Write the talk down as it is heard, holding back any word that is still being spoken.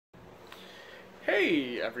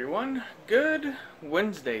Hey everyone, good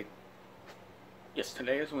Wednesday. Yes,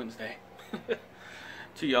 today is Wednesday.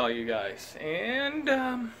 To y'all you guys. And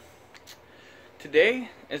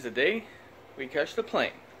today is the day we catch the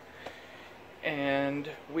plane. And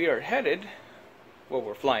we are headed, well,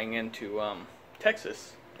 we're flying into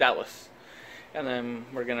Texas, Dallas. And then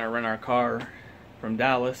we're gonna rent our car from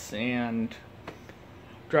Dallas and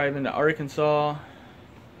drive into Arkansas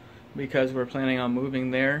because we're planning on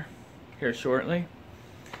moving there here shortly.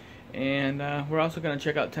 And we're also going to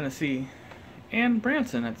check out Tennessee and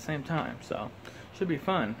Branson at the same time, so should be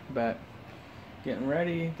fun. But getting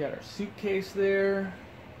ready, got our suitcase there,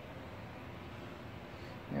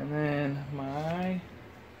 and then my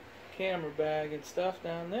camera bag and stuff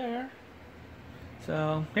down there.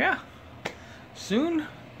 So yeah, soon,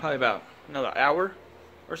 probably about another hour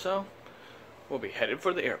or so, we'll be headed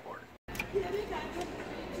for the airport.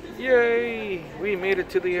 Yay! We made it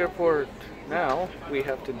to the airport. Now we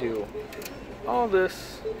have to do all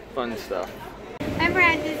this fun stuff. Remember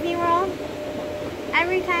at Disney World?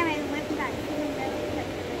 Every time I lift that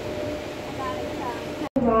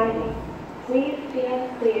Arriving. Please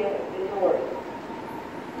stand clear of the doors.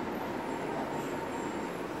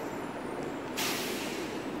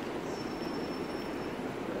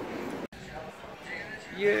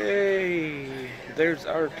 Yay! There's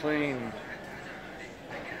our plane.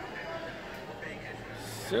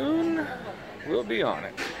 Soon we'll be on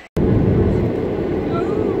it.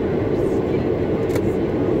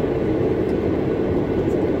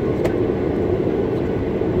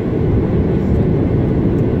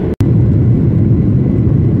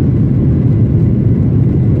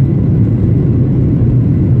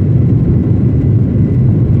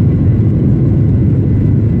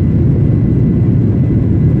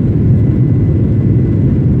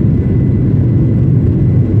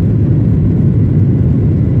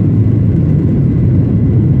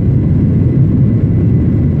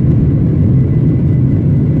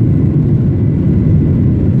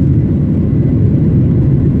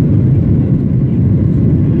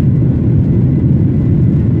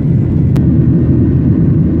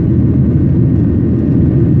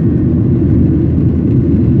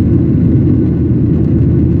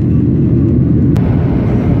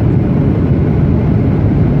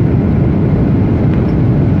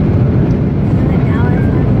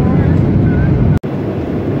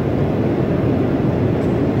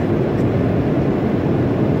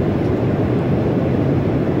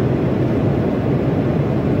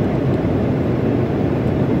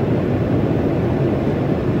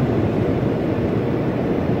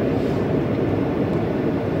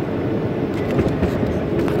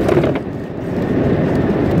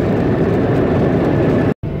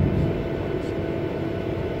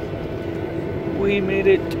 We made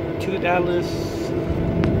it to Dallas.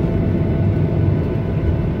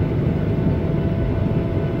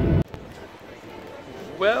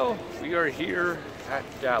 Well, we are here at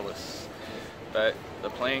Dallas, but the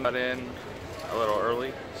plane got in a little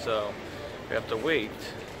early, so we have to wait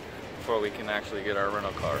before we can actually get our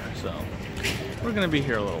rental car. So we're gonna be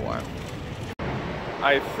here a little while.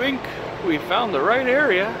 I think we found the right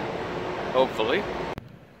area, hopefully.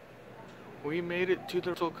 We made it to the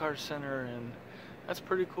rental car center, and that's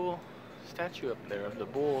pretty cool statue up there of the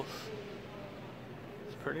bulls.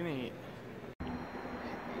 It's pretty neat.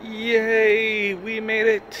 Yay! We made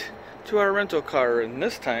it to our rental car, and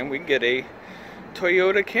this time we get a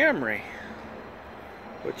Toyota Camry,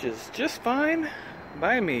 which is just fine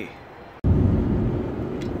by me.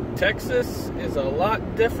 Texas is a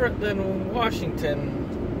lot different than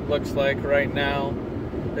Washington looks like right now.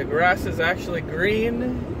 The grass is actually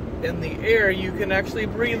green. In the air, you can actually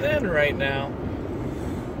breathe in right now.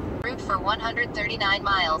 Route for 139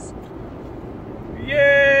 miles.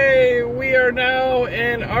 Yay! We are now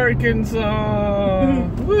in Arkansas.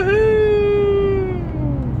 Woohoo!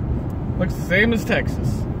 Looks the same as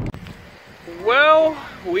Texas. Well,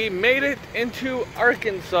 we made it into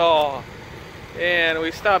Arkansas, and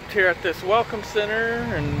we stopped here at this welcome center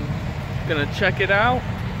and gonna check it out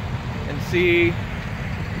and see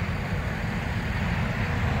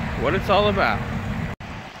what it's all about.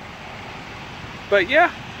 But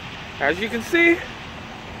yeah, as you can see,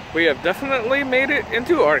 we have definitely made it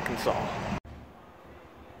into Arkansas.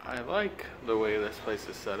 I like the way this place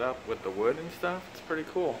is set up with the wood and stuff. It's pretty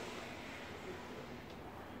cool.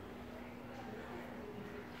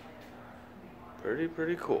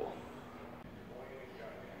 Pretty cool.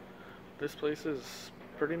 This place is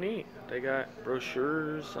pretty neat. They got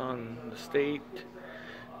brochures on the state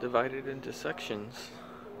divided into sections.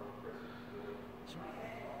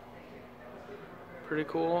 Pretty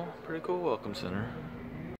cool welcome center.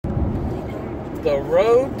 the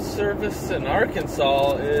road service in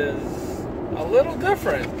Arkansas is a little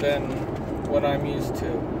different than what I'm used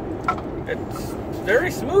to. It's very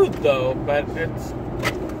smooth though, but it's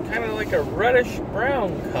kind of like a reddish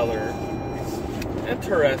brown color. It's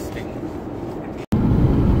interesting.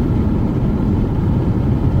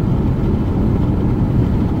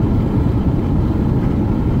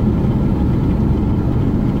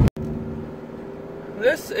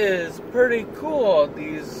 This is pretty cool.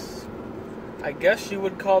 These, I guess you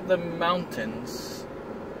would call them mountains.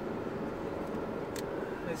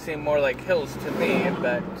 They seem more like hills to me,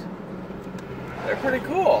 but they're pretty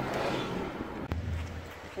cool.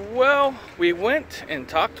 Well, we went and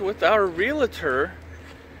talked with our realtor.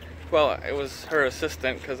 Well, it was her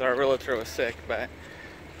assistant because our realtor was sick, but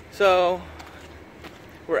so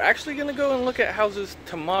we're actually gonna go and look at houses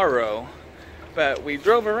tomorrow. But we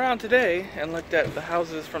drove around today and looked at the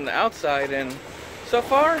houses from the outside, and so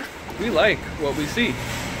far, we like what we see.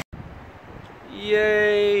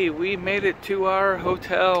 Yay, we made it to our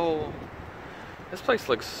hotel. This place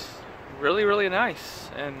looks really, really nice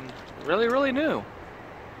and really, really new.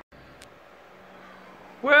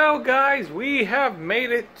 Well, guys, we have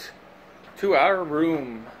made it to our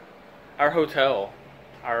room, our hotel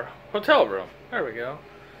room. There we go.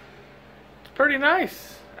 It's pretty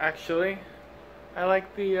nice, actually. I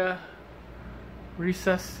like the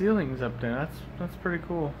recessed ceilings up there. That's pretty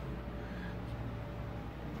cool.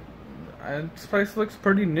 This place looks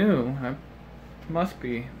pretty new. It must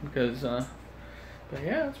be because, but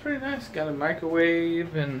yeah, it's pretty nice. Got a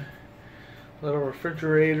microwave and a little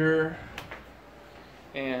refrigerator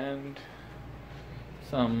and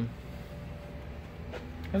some.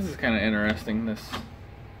 This is kind of interesting. This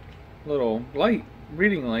little light,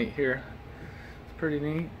 reading light here. It's pretty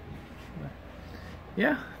neat.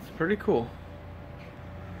 Yeah, it's pretty cool.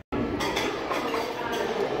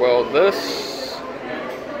 Well, this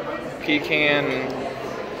pecan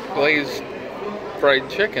glazed fried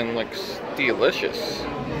chicken looks delicious.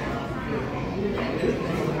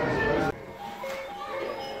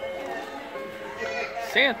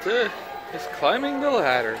 Santa is climbing the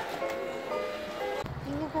ladder.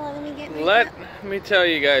 Let me tell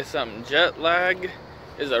you guys something. Jet lag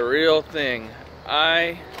is a real thing.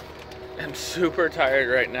 I am super tired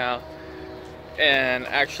right now and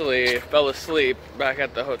actually fell asleep back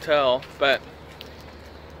at the hotel, but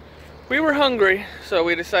we were hungry, so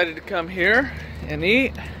we decided to come here and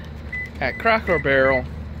eat at Cracker Barrel.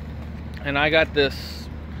 And I got this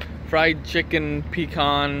fried chicken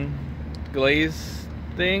pecan glaze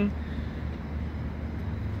thing.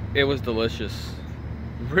 It was delicious,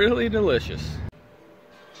 really delicious.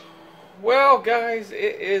 Well, guys,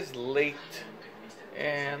 it is late.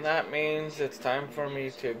 And that means it's time for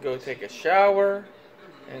me to go take a shower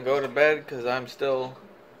and go to bed because I'm still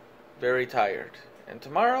very tired. And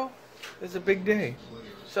tomorrow is a big day.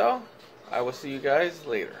 So, I will see you guys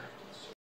later.